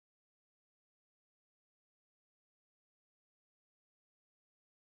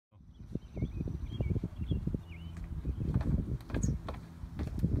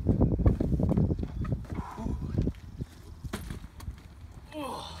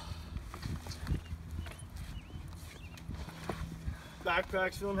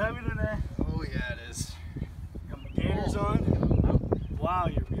Backpack's feeling heavy today. Oh yeah, it is. Got my gaiters on. Wow,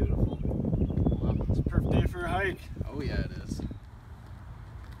 you're beautiful. Wow. It's a perfect day for a hike. Oh yeah, it is.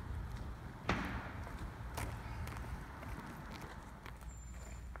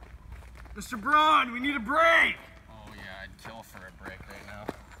 Mr. Braun, we need a break. Oh yeah, I'd kill for a break right now.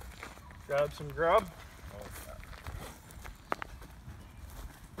 Grab some grub. Oh yeah.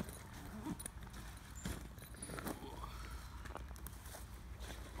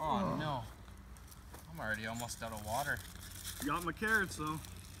 Oh no. I'm already almost out of water. Got my carrots though.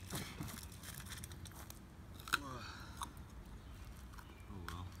 Oh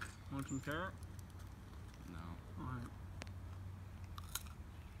well. Want some carrot? No. Alright.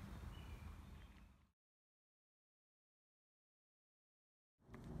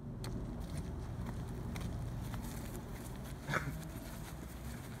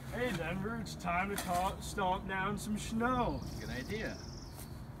 Hey Denver, it's time to stomp down some snow. Good idea.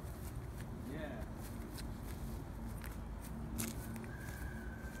 Yeah.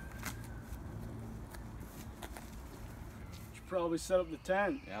 Should probably set up the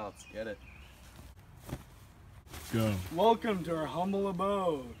tent. Yeah, let's get it. Go. Welcome to our humble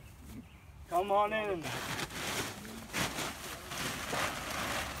abode. Come on in.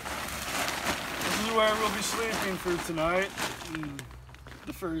 This is where we'll be sleeping for tonight.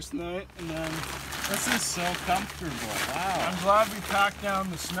 The first night, and then This is so comfortable. Wow. I'm glad we packed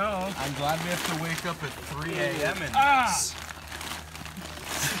down the snow. I'm glad we have to wake up at 3 a.m. in this.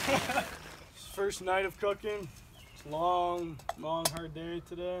 First night of cooking. It's a long, hard day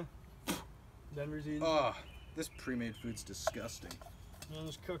today. Denver's eating. Oh, this pre-made food's disgusting. I'm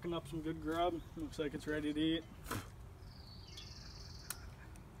just cooking up some good grub. Looks like it's ready to eat.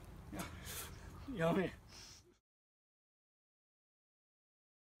 Yummy.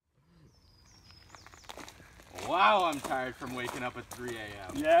 Wow, I'm tired from waking up at 3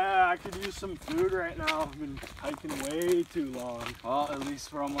 a.m. Yeah, I could use some food right now. I've been hiking way too long. Well, at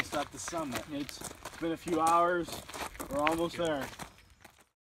least we're almost at the summit. It's been a few hours. We're almost there.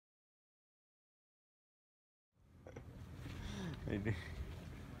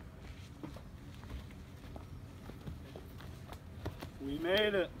 We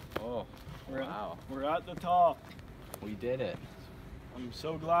made it. Oh, wow. We're at the top. We did it. I'm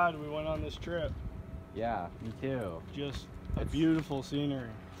so glad we went on this trip. Yeah, me too. Just a beautiful scenery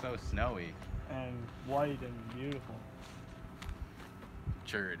So snowy. and white and beautiful.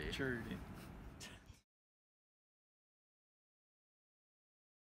 Charity. Charity.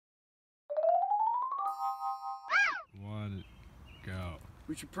 One, go.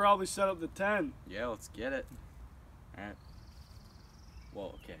 We should probably set up the tent. Yeah, let's get it. All right.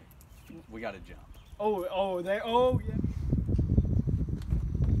 Well, okay. We gotta jump. Oh, yeah.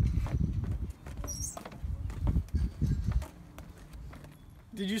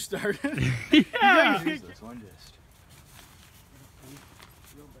 Did you start it? Yeah. Use this one just.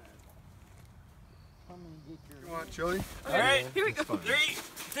 Come on, Chili. All right, here we go. 3,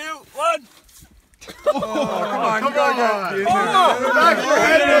 2, 1. Oh, come on, you gotta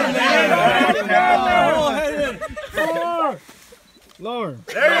get in there. Lower.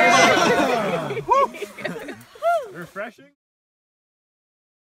 There you go. Refreshing.